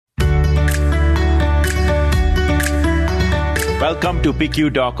Welcome to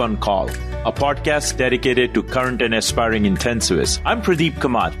PICU Doc on Call, a podcast dedicated to current and aspiring intensivists. I'm Pradeep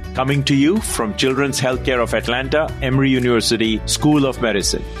Kamat, coming to you from Children's Healthcare of Atlanta, Emory University School of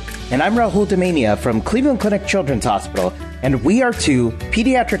Medicine. And I'm Rahul Damania from Cleveland Clinic Children's Hospital, and we are two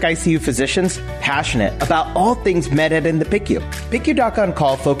pediatric ICU physicians passionate about all things med ed in the PICU. PICU Doc on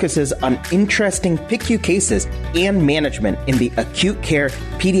Call focuses on interesting PICU cases and management in the acute care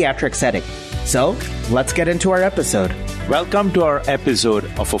pediatric setting. So, let's get into our episode. Welcome to our episode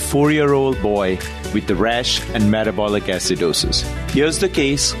of a 4-year-old boy with the rash and metabolic acidosis. Here's the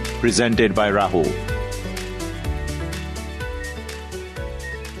case presented by Rahul.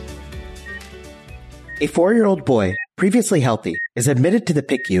 A 4-year-old boy, previously healthy, is admitted to the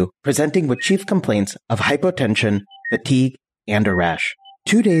PICU presenting with chief complaints of hypotension, fatigue, and a rash.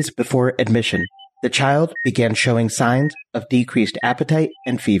 2 days before admission, the child began showing signs of decreased appetite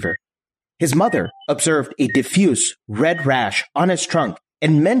and fever. His mother observed a diffuse red rash on his trunk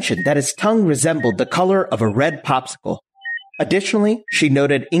and mentioned that his tongue resembled the color of a red popsicle. Additionally, she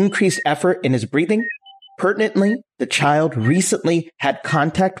noted increased effort in his breathing. Pertinently, the child recently had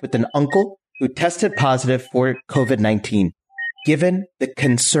contact with an uncle who tested positive for COVID-19. Given the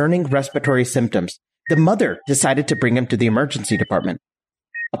concerning respiratory symptoms, the mother decided to bring him to the emergency department.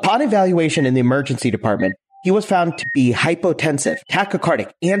 Upon evaluation in the emergency department, he was found to be hypotensive, tachycardic,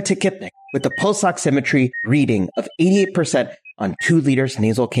 and tachypnic, with a pulse oximetry reading of 88% on 2 liters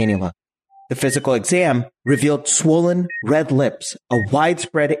nasal cannula. The physical exam revealed swollen red lips, a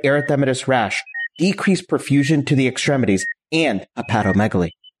widespread erythematous rash, decreased perfusion to the extremities, and hepatomegaly.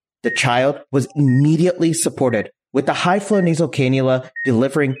 The child was immediately supported with a high-flow nasal cannula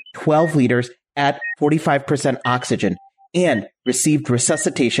delivering 12 liters at 45% oxygen and received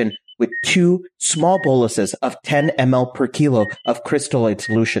resuscitation with 2 small boluses of 10 ml per kilo of crystalloid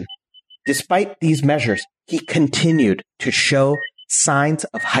solution. Despite these measures, he continued to show signs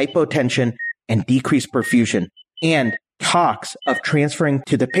of hypotension and decreased perfusion, and talks of transferring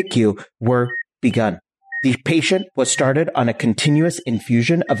to the PICU were begun. The patient was started on a continuous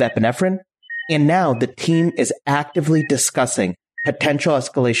infusion of epinephrine, and now the team is actively discussing potential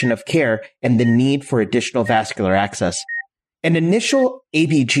escalation of care and the need for additional vascular access. An initial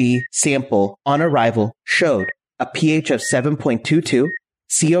ABG sample on arrival showed a pH of 7.22,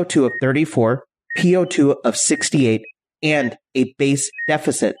 CO2 of 34, PO2 of 68, and a base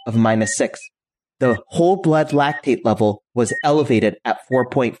deficit of -6. The whole blood lactate level was elevated at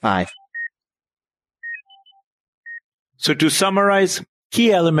 4.5. So to summarize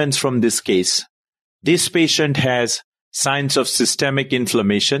key elements from this case, this patient has signs of systemic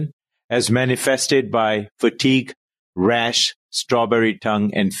inflammation as manifested by fatigue, rash, strawberry tongue,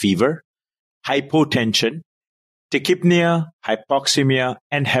 and fever, hypotension, tachypnea, hypoxemia,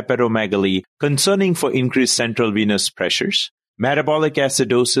 and hepatomegaly concerning for increased central venous pressures, metabolic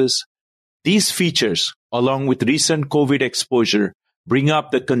acidosis. These features, along with recent COVID exposure, bring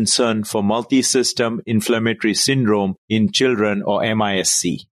up the concern for multi-system inflammatory syndrome in children or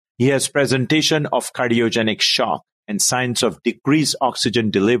MISC. He has presentation of cardiogenic shock and signs of decreased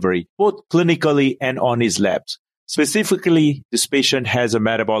oxygen delivery, both clinically and on his labs. Specifically, this patient has a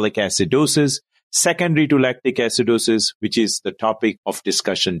metabolic acidosis secondary to lactic acidosis, which is the topic of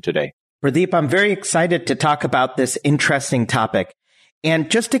discussion today. Pradeep, I'm very excited to talk about this interesting topic.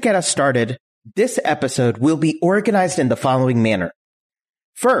 And just to get us started, this episode will be organized in the following manner.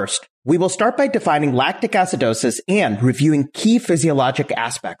 First, we will start by defining lactic acidosis and reviewing key physiologic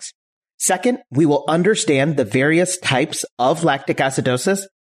aspects. Second, we will understand the various types of lactic acidosis.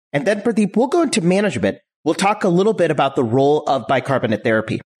 And then, Pradeep, we'll go into management. We'll talk a little bit about the role of bicarbonate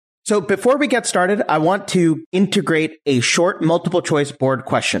therapy. So before we get started, I want to integrate a short multiple choice board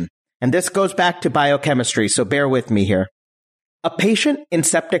question. And this goes back to biochemistry, so bear with me here. A patient in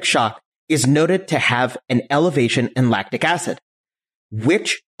septic shock is noted to have an elevation in lactic acid.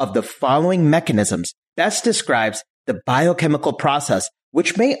 Which of the following mechanisms best describes the biochemical process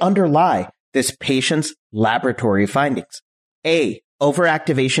which may underlie this patient's laboratory findings? A,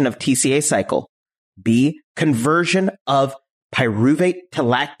 overactivation of TCA cycle. B, conversion of pyruvate to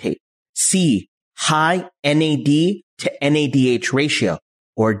lactate. C, high NAD to NADH ratio.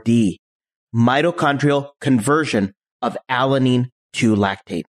 Or D, mitochondrial conversion of alanine to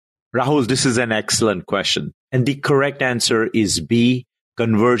lactate. Rahul, this is an excellent question. And the correct answer is B,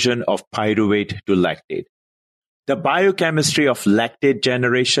 conversion of pyruvate to lactate. The biochemistry of lactate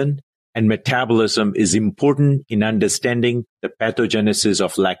generation and metabolism is important in understanding the pathogenesis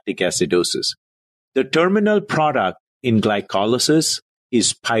of lactic acidosis. The terminal product in glycolysis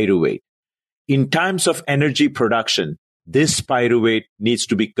is pyruvate. In times of energy production, this pyruvate needs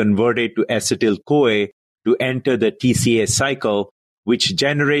to be converted to acetyl-CoA to enter the TCA cycle, which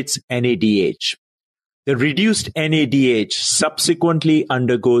generates NADH. The reduced NADH subsequently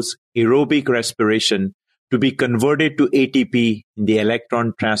undergoes aerobic respiration to be converted to ATP in the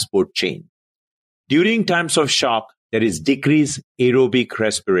electron transport chain. During times of shock, there is decreased aerobic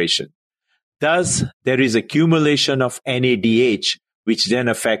respiration. Thus, there is accumulation of NADH, which then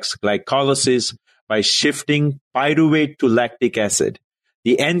affects glycolysis by shifting pyruvate to lactic acid.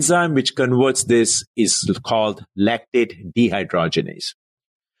 The enzyme which converts this is called lactate dehydrogenase.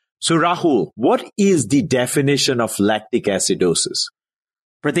 So Rahul, what is the definition of lactic acidosis?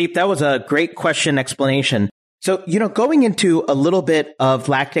 Pradeep, that was a great question explanation. So, going into a little bit of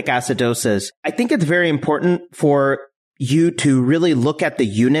lactic acidosis, I think it's very important for you to really look at the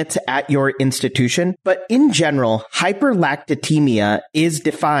units at your institution. But in general, hyperlactatemia is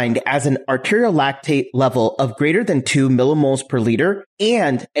defined as an arterial lactate level of greater than 2 millimoles per liter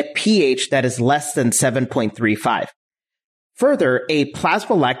and a pH that is less than 7.35. Further, a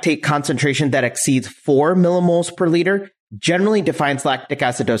plasma lactate concentration that exceeds 4 millimoles per liter generally defines lactic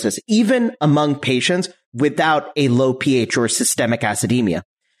acidosis, even among patients without a low pH or systemic acidemia.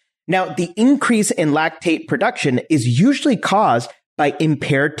 Now, the increase in lactate production is usually caused by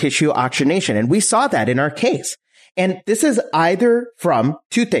impaired tissue oxygenation, and we saw that in our case. And this is either from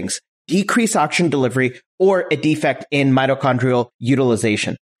two things: decreased oxygen delivery or a defect in mitochondrial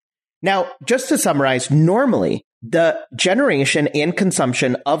utilization. Now, just to summarize, normally the generation and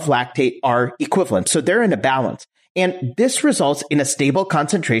consumption of lactate are equivalent, so they're in a balance. And this results in a stable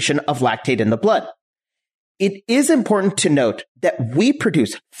concentration of lactate in the blood. It is important to note that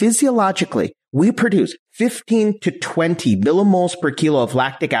physiologically, we produce 15 to 20 millimoles per kilo of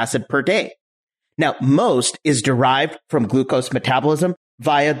lactic acid per day. Now, most is derived from glucose metabolism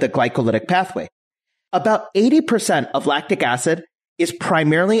via the glycolytic pathway. About 80% of lactic acid is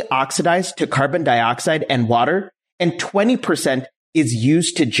primarily oxidized to carbon dioxide and water, and 20% is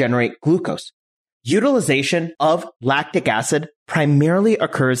used to generate glucose. Utilization of lactic acid primarily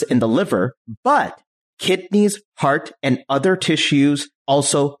occurs in the liver, but kidneys, heart, and other tissues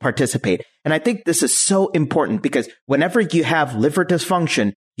also participate. And I think this is so important because whenever you have liver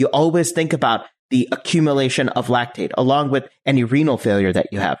dysfunction, you always think about the accumulation of lactate along with any renal failure that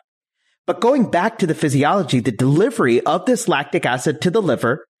you have. But going back to the physiology, the delivery of this lactic acid to the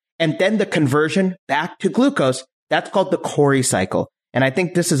liver and then the conversion back to glucose, that's called the Cori cycle. And I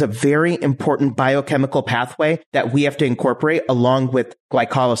think this is a very important biochemical pathway that we have to incorporate along with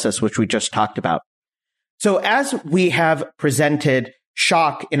glycolysis, which we just talked about. So as we have presented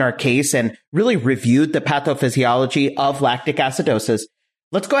shock in our case and really reviewed the pathophysiology of lactic acidosis,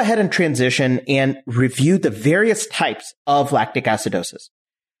 let's go ahead and transition and review the various types of lactic acidosis.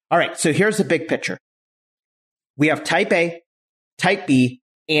 All right, so here's the big picture. We have type A, type B,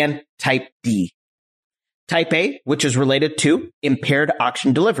 and type D. Type A, which is related to impaired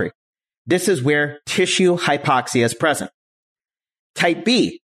oxygen delivery. This is where tissue hypoxia is present. Type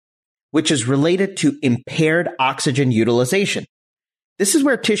B, which is related to impaired oxygen utilization. This is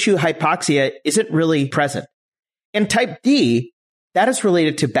where tissue hypoxia isn't really present. And type D, that is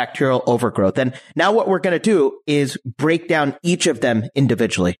related to bacterial overgrowth. And now what we're going to do is break down each of them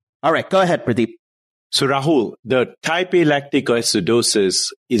individually. All right, go ahead, Pradeep. So Rahul, the type A lactic acidosis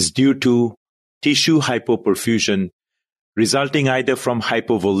is due to tissue hypoperfusion resulting either from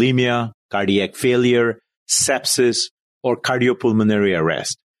hypovolemia, cardiac failure, sepsis, or cardiopulmonary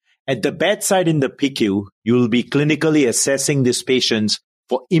arrest. At the bedside in the PICU, you will be clinically assessing these patients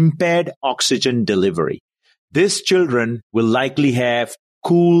for impaired oxygen delivery. These children will likely have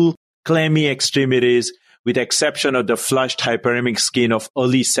cool, clammy extremities with exception of the flushed hyperemic skin of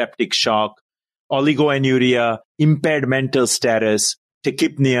early septic shock, oligoanuria, impaired mental status,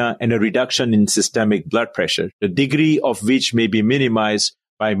 tachypnea, and a reduction in systemic blood pressure, the degree of which may be minimized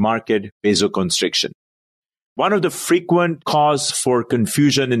by marked vasoconstriction. One of the frequent causes for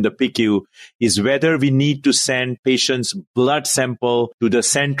confusion in the PICU is whether we need to send patients' blood sample to the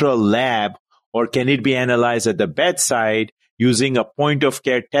central lab or can it be analyzed at the bedside using a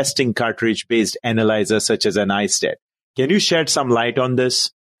point-of-care testing cartridge-based analyzer such as an iStat. Can you shed some light on this?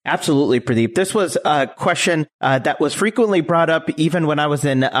 Absolutely, Pradeep. This was a question that was frequently brought up even when I was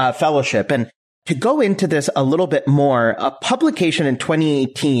in fellowship. And to go into this a little bit more, a publication in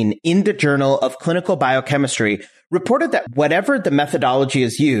 2018 in the Journal of Clinical Biochemistry reported that whatever the methodology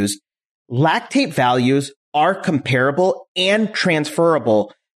is used, lactate values are comparable and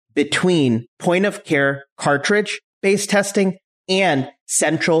transferable between point-of-care cartridge-based testing and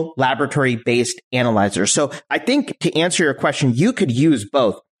central laboratory-based analyzers. So I think to answer your question, you could use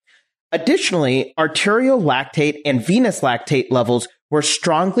both. Additionally, arterial lactate and venous lactate levels were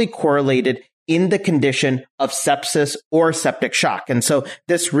strongly correlated in the condition of sepsis or septic shock. And so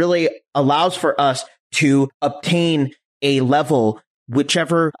this really allows for us to obtain a level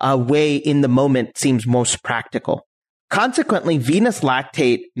whichever way in the moment seems most practical. Consequently, venous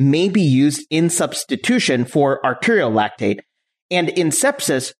lactate may be used in substitution for arterial lactate. And in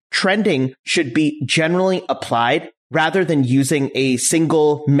sepsis, trending should be generally applied rather than using a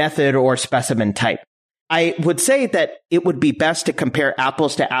single method or specimen type. I would say that it would be best to compare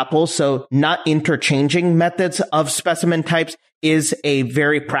apples to apples, so not interchanging methods of specimen types is a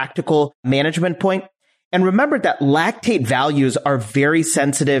very practical management point. And remember that lactate values are very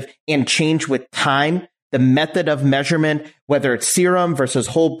sensitive and change with time, the method of measurement, whether it's serum versus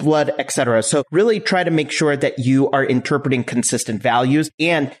whole blood, etc. So really try to make sure that you are interpreting consistent values.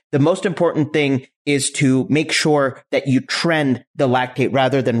 And the most important thing is to make sure that you trend the lactate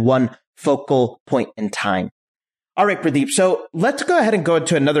rather than one focal point in time. All right, Pradeep. So let's go ahead and go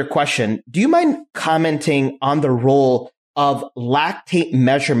into another question. Do you mind commenting on the role of lactate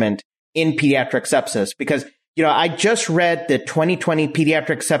measurement in pediatric sepsis? Because, I just read the 2020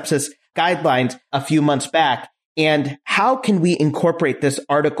 pediatric sepsis guidelines a few months back. And how can we incorporate this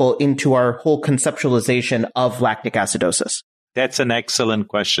article into our whole conceptualization of lactic acidosis? That's an excellent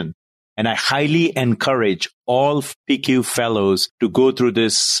question. And I highly encourage all PICU fellows to go through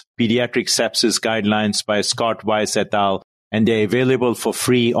this pediatric sepsis guidelines by Scott Weiss et al. And they're available for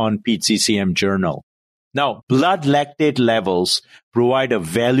free on PCCM Journal. Now, blood lactate levels provide a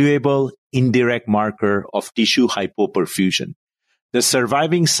valuable indirect marker of tissue hypoperfusion. The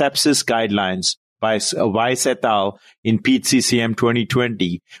surviving sepsis guidelines by Weiss et al. In PCCM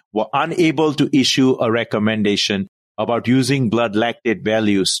 2020 were unable to issue a recommendation about using blood lactate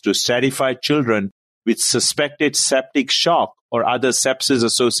values to stratify children with suspected septic shock or other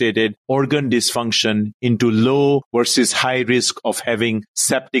sepsis-associated organ dysfunction into low versus high risk of having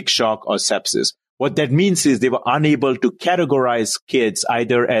septic shock or sepsis. What that means is they were unable to categorize kids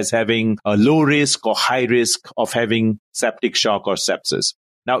either as having a low risk or high risk of having septic shock or sepsis.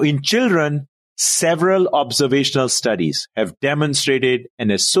 Now, in children, several observational studies have demonstrated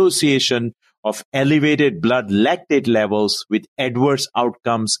an association of elevated blood lactate levels with adverse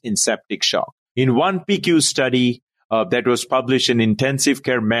outcomes in septic shock. In one PICU study that was published in Intensive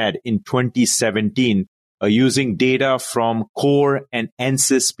Care Med in 2017, using data from CORE and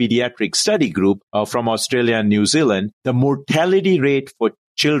ANSYS pediatric study group from Australia and New Zealand, the mortality rate for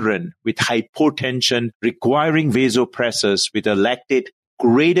children with hypotension requiring vasopressors with a lactate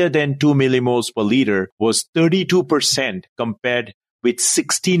greater than 2 millimoles per liter was 32% compared with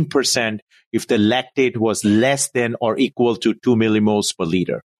 16% if the lactate was less than or equal to 2 millimoles per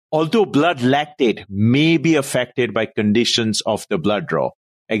liter. Although blood lactate may be affected by conditions of the blood draw,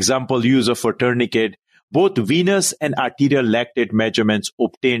 example use of a tourniquet, both venous and arterial lactate measurements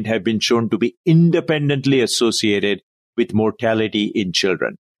obtained have been shown to be independently associated with mortality in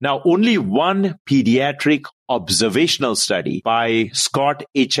children. Now, only one pediatric observational study by Scott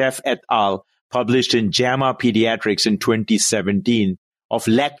H.F. et al. Published in JAMA Pediatrics in 2017 of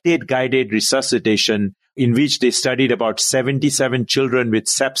lactate-guided resuscitation in which they studied about 77 children with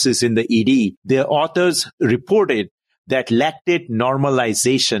sepsis in the ED. Their authors reported that lactate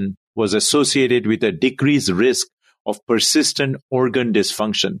normalization was associated with a decreased risk of persistent organ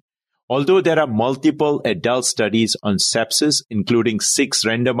dysfunction. Although there are multiple adult studies on sepsis, including 6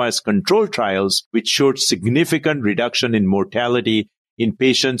 randomized control trials, which showed significant reduction in mortality in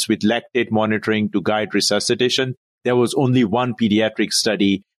patients with lactate monitoring to guide resuscitation, there was only one pediatric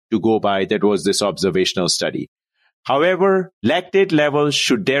study to go by that was this observational study. However, lactate levels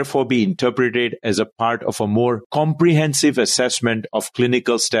should therefore be interpreted as a part of a more comprehensive assessment of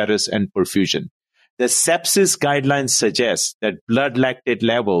clinical status and perfusion. The sepsis guidelines suggest that blood lactate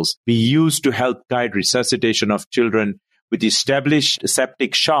levels be used to help guide resuscitation of children with established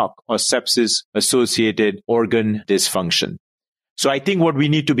septic shock or sepsis-associated organ dysfunction. So I think what we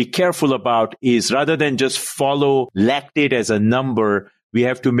need to be careful about is rather than just follow lactate as a number, we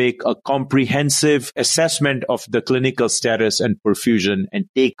have to make a comprehensive assessment of the clinical status and perfusion and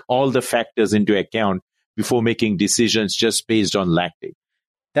take all the factors into account before making decisions just based on lactate.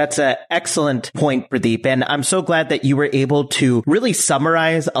 That's an excellent point, Pradeep. And I'm so glad that you were able to really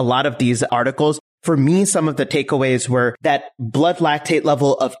summarize a lot of these articles. For me, some of the takeaways were that blood lactate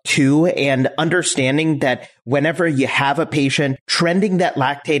level of 2 and understanding that whenever you have a patient, trending that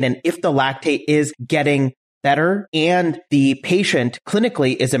lactate, and if the lactate is getting better and the patient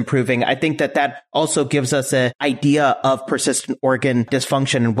clinically is improving, I think that that also gives us an idea of persistent organ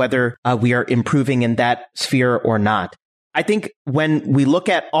dysfunction and whether we are improving in that sphere or not. I think when we look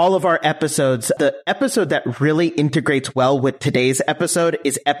at all of our episodes, the episode that really integrates well with today's episode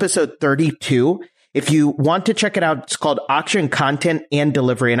is episode 32. If you want to check it out, it's called Oxygen Content and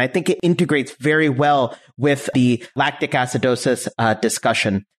Delivery. And I think it integrates very well with the lactic acidosis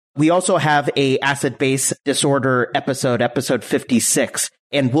discussion. We also have a acid-base disorder episode 56.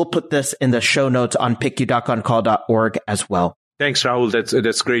 And we'll put this in the show notes on PICU.oncall.org as well. Thanks, Rahul.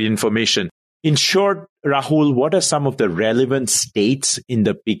 That's great information. In short, Rahul, what are some of the relevant states in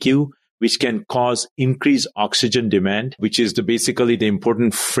the PICU which can cause increased oxygen demand, which is basically the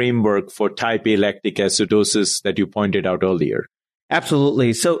important framework for type A lactic acidosis that you pointed out earlier?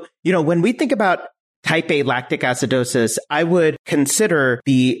 Absolutely. So, when we think about type A lactic acidosis, I would consider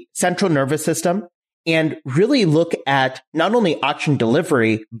the central nervous system and really look at not only oxygen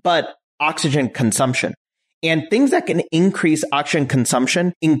delivery, but oxygen consumption. And things that can increase oxygen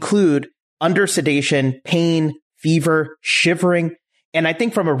consumption include under sedation, pain, fever, shivering, and I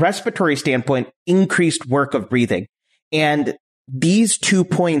think from a respiratory standpoint, increased work of breathing. And these 2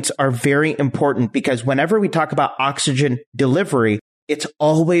 points are very important because whenever we talk about oxygen delivery, it's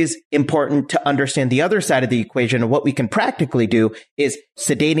always important to understand the other side of the equation. And what we can practically do is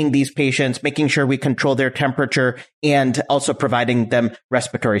sedating these patients, making sure we control their temperature, and also providing them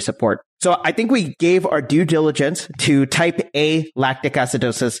respiratory support. So I think we gave our due diligence to type A lactic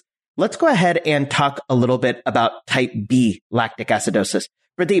acidosis. Let's go ahead and talk a little bit about type B lactic acidosis.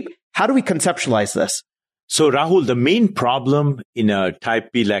 Pradeep, how do we conceptualize this? So Rahul, the main problem in a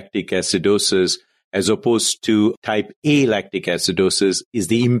type B lactic acidosis as opposed to type A lactic acidosis is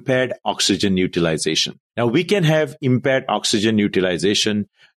the impaired oxygen utilization. Now, we can have impaired oxygen utilization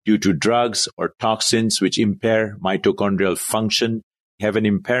due to drugs or toxins which impair mitochondrial function, have an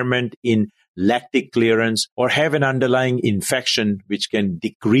impairment in lactic clearance, or have an underlying infection which can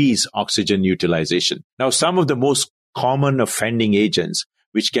decrease oxygen utilization. Now, some of the most common offending agents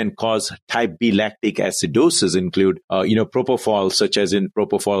which can cause type B lactic acidosis include, propofol, such as in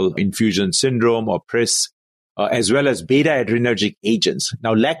propofol infusion syndrome or PRIS, as well as beta-adrenergic agents.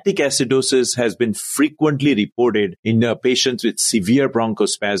 Now, lactic acidosis has been frequently reported in patients with severe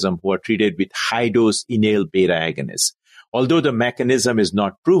bronchospasm who are treated with high-dose inhaled beta agonists. Although the mechanism is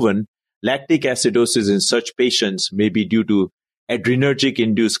not proven, lactic acidosis in such patients may be due to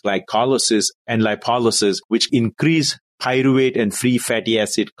adrenergic-induced glycolysis and lipolysis, which increase pyruvate and free fatty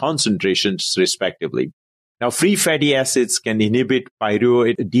acid concentrations, respectively. Now, free fatty acids can inhibit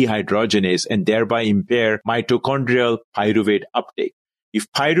pyruvate dehydrogenase and thereby impair mitochondrial pyruvate uptake. If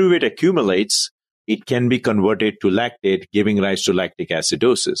pyruvate accumulates, it can be converted to lactate, giving rise to lactic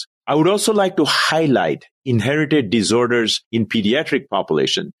acidosis. I would also like to highlight inherited disorders in pediatric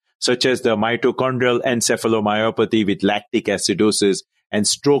population, such as the mitochondrial encephalomyopathy with lactic acidosis and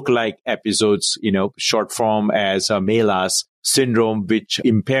stroke-like episodes, short form as MELAS syndrome, which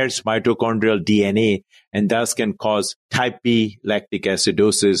impairs mitochondrial DNA and thus can cause type B lactic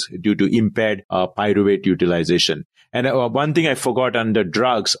acidosis due to impaired pyruvate utilization. And one thing I forgot under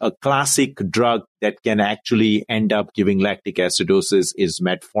drugs, a classic drug that can actually end up giving lactic acidosis is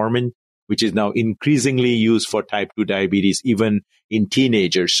metformin, which is now increasingly used for type 2 diabetes, even in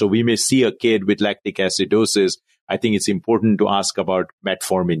teenagers. So we may see a kid with lactic acidosis. I think it's important to ask about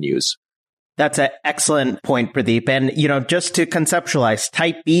metformin use. That's an excellent point, Pradeep. And, just to conceptualize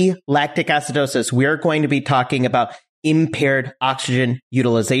type B lactic acidosis, we're going to be talking about impaired oxygen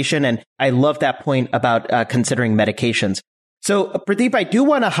utilization. And I love that point about considering medications. So, Pradeep, I do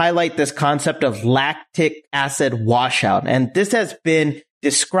want to highlight this concept of lactic acid washout. And this has been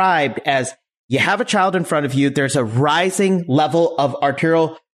described as you have a child in front of you, there's a rising level of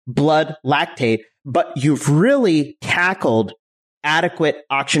arterial blood lactate, but you've really tackled adequate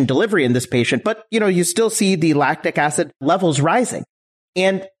oxygen delivery in this patient, but you still see the lactic acid levels rising.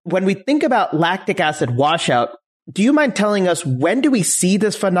 And when we think about lactic acid washout, do you mind telling us when do we see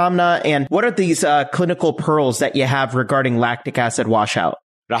this phenomena and what are these clinical pearls that you have regarding lactic acid washout?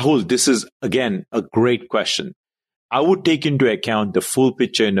 Rahul, this is again a great question. I would take into account the full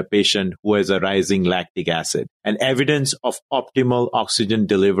picture in a patient who has a rising lactic acid and evidence of optimal oxygen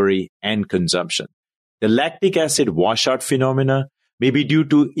delivery and consumption. The lactic acid washout phenomena may be due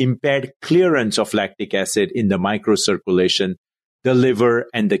to impaired clearance of lactic acid in the microcirculation, the liver,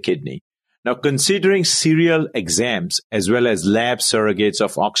 and the kidney. Now, considering serial exams as well as lab surrogates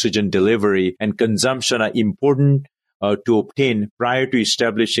of oxygen delivery and consumption are important to obtain prior to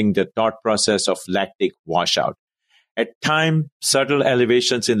establishing the thought process of lactic washout. At times, subtle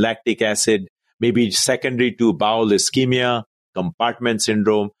elevations in lactic acid may be secondary to bowel ischemia, compartment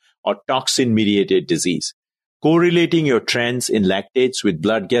syndrome, or toxin-mediated disease. Correlating your trends in lactates with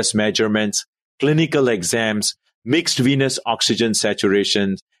blood gas measurements, clinical exams, mixed venous oxygen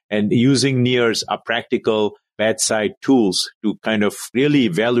saturation, and using NIRS are practical bedside tools to kind of really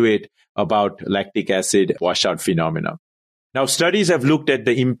evaluate about lactic acid washout phenomena. Now, studies have looked at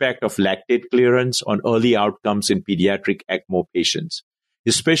the impact of lactate clearance on early outcomes in pediatric ECMO patients,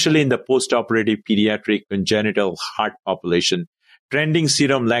 especially in the postoperative pediatric congenital heart population. Trending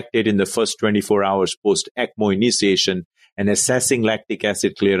serum lactate in the first 24 hours post-ECMO initiation and assessing lactic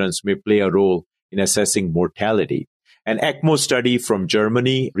acid clearance may play a role in assessing mortality. An ECMO study from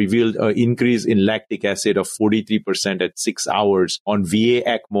Germany revealed an increase in lactic acid of 43% at 6 hours on VA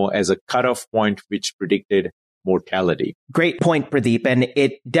ECMO as a cutoff point, which predicted mortality. Great point, Pradeep. And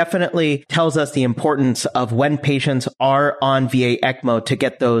it definitely tells us the importance of when patients are on VA ECMO to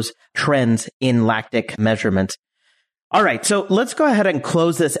get those trends in lactic measurements. All right, so let's go ahead and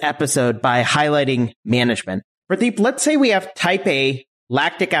close this episode by highlighting management. Pradeep, let's say we have type A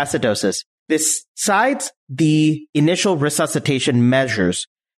lactic acidosis. Besides the initial resuscitation measures,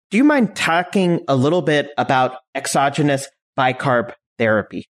 do you mind talking a little bit about exogenous bicarb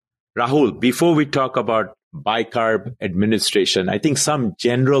therapy? Rahul, before we talk about bicarb administration, I think some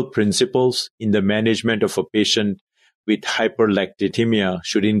general principles in the management of a patient with hyperlactatemia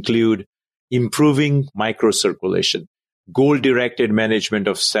should include improving microcirculation, goal-directed management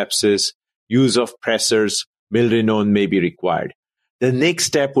of sepsis, use of pressors, milrinone may be required. The next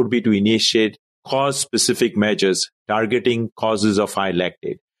step would be to initiate cause-specific measures targeting causes of high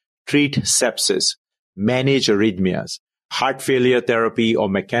lactate, treat sepsis, manage arrhythmias, heart failure therapy or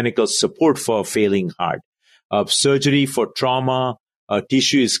mechanical support for a failing heart, surgery for trauma,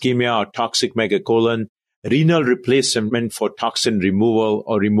 tissue ischemia or toxic megacolon, renal replacement for toxin removal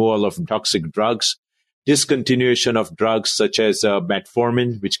or removal of toxic drugs, discontinuation of drugs such as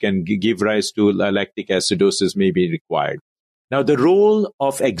metformin, which can give rise to lactic acidosis, may be required. Now, the role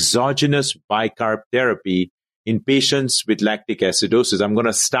of exogenous bicarb therapy in patients with lactic acidosis, I'm going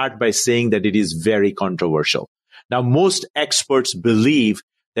to start by saying that it is very controversial. Now, most experts believe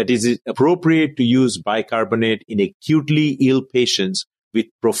that it is appropriate to use bicarbonate in acutely ill patients with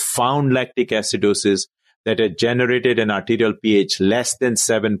profound lactic acidosis that had generated an arterial pH less than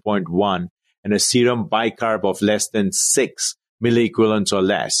 7.1 and a serum bicarb of less than 6 milliequivalents or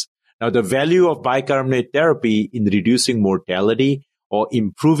less. Now, the value of bicarbonate therapy in reducing mortality or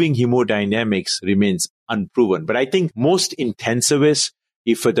improving hemodynamics remains unproven. But I think most intensivists,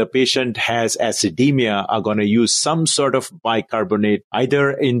 if the patient has acidemia, are going to use some sort of bicarbonate,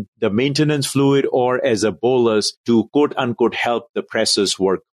 either in the maintenance fluid or as a bolus to quote unquote help the pressors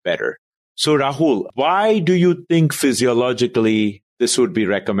work better. So Rahul, why do you think physiologically this would be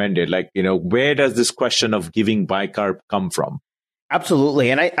recommended? Where does this question of giving bicarb come from?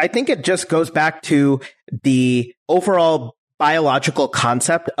 Absolutely. And I think it just goes back to the overall biological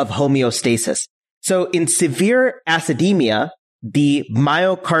concept of homeostasis. So in severe acidemia, the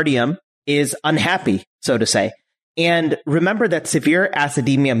myocardium is unhappy, so to say. And remember that severe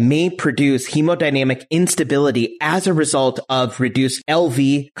acidemia may produce hemodynamic instability as a result of reduced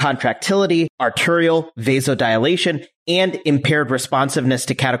LV contractility, arterial vasodilation, and impaired responsiveness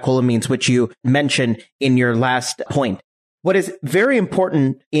to catecholamines, which you mentioned in your last point. What is very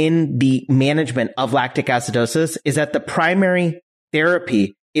important in the management of lactic acidosis is that the primary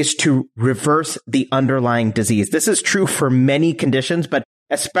therapy is to reverse the underlying disease. This is true for many conditions, but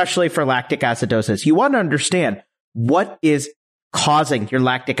especially for lactic acidosis. You want to understand what is causing your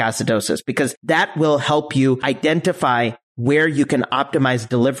lactic acidosis, because that will help you identify where you can optimize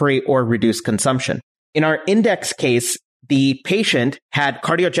delivery or reduce consumption. In our index case, the patient had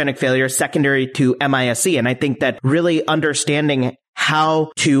cardiogenic failure secondary to MISC. And I think that really understanding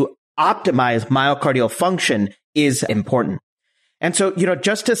how to optimize myocardial function is important. And so,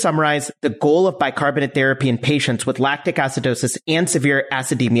 just to summarize, the goal of bicarbonate therapy in patients with lactic acidosis and severe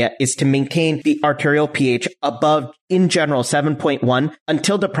acidemia is to maintain the arterial pH above, in general, 7.1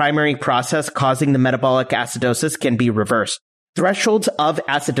 until the primary process causing the metabolic acidosis can be reversed. Thresholds of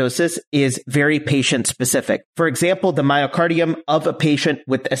acidosis is very patient specific. For example, the myocardium of a patient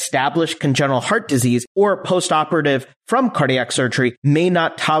with established congenital heart disease or postoperative from cardiac surgery may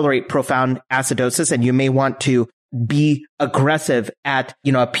not tolerate profound acidosis, and you may want to be aggressive at,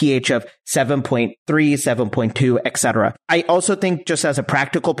 a pH of 7.3, 7.2, etc. I also think, just as a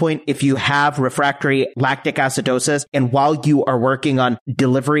practical point, if you have refractory lactic acidosis and while you are working on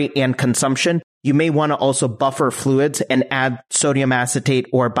delivery and consumption, you may want to also buffer fluids and add sodium acetate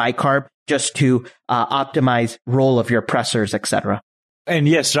or bicarb just to optimize role of your pressors, etc. And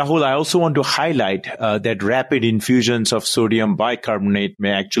yes, Rahul, I also want to highlight that rapid infusions of sodium bicarbonate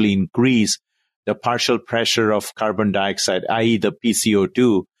may actually increase the partial pressure of carbon dioxide, i.e. the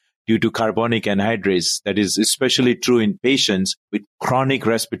PCO2, due to carbonic anhydrase. That is especially true in patients with chronic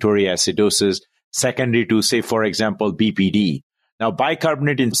respiratory acidosis, secondary to, say, for example, BPD. Now,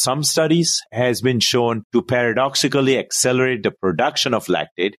 bicarbonate in some studies has been shown to paradoxically accelerate the production of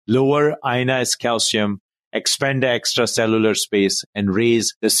lactate, lower ionized calcium, expand the extracellular space, and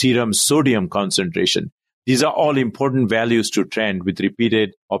raise the serum sodium concentration. These are all important values to trend with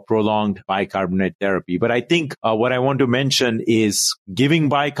repeated or prolonged bicarbonate therapy. But I think what I want to mention is giving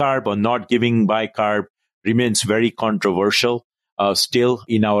bicarb or not giving bicarb remains very controversial still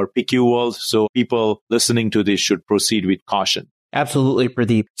in our PICU world. So people listening to this should proceed with caution. Absolutely,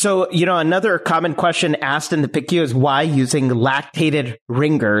 Pradeep. So, another common question asked in the PICU is why using lactated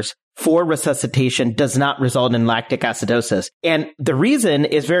ringers for resuscitation does not result in lactic acidosis. And the reason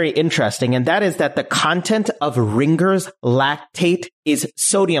is very interesting, and that is that the content of ringers lactate is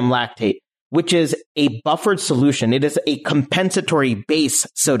sodium lactate, which is a buffered solution. It is a compensatory base,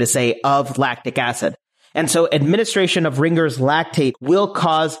 so to say, of lactic acid. And so administration of ringers lactate will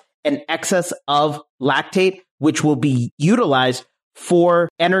cause an excess of lactate, which will be utilized for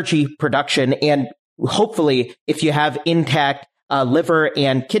energy production. And hopefully, if you have intact liver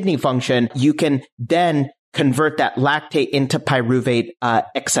and kidney function, you can then convert that lactate into pyruvate,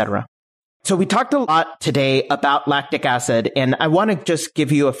 etc. So we talked a lot today about lactic acid, and I want to just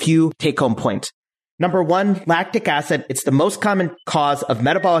give you a few take-home points. Number one, lactic acid, it's the most common cause of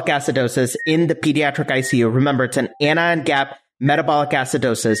metabolic acidosis in the pediatric ICU. Remember, it's an anion gap metabolic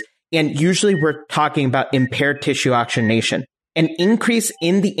acidosis. And usually we're talking about impaired tissue oxygenation. An increase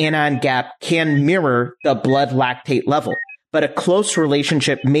in the anion gap can mirror the blood lactate level, but a close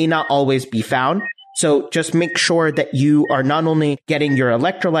relationship may not always be found. So just make sure that you are not only getting your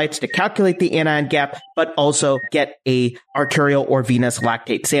electrolytes to calculate the anion gap, but also get a arterial or venous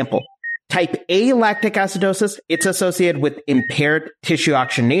lactate sample. Type A lactic acidosis, it's associated with impaired tissue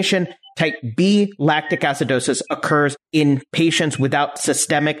oxygenation. Type B lactic acidosis occurs in patients without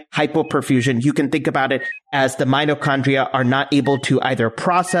systemic hypoperfusion. You can think about it as the mitochondria are not able to either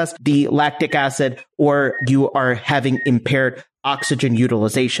process the lactic acid or you are having impaired oxygen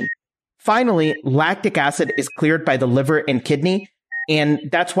utilization. Finally, lactic acid is cleared by the liver and kidney. And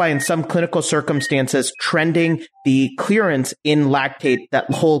that's why in some clinical circumstances, trending the clearance in lactate, that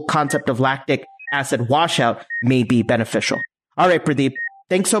whole concept of lactic acid washout may be beneficial. All right, Pradeep.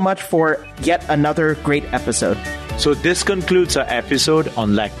 Thanks so much for yet another great episode. So this concludes our episode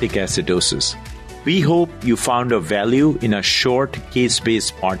on lactic acidosis. We hope you found a value in a short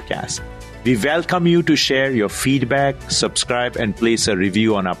case-based podcast. We welcome you to share your feedback, subscribe, and place a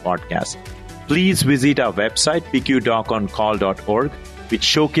review on our podcast. Please visit our website, picudocOnCall.org, which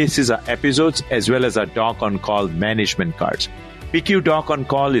showcases our episodes as well as our Doc on Call management cards. PICU Doc on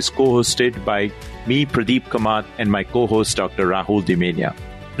Call is co-hosted by me, Pradeep Kamath, and my co-host, Dr. Rahul Dimania.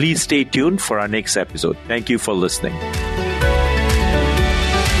 Please stay tuned for our next episode. Thank you for listening.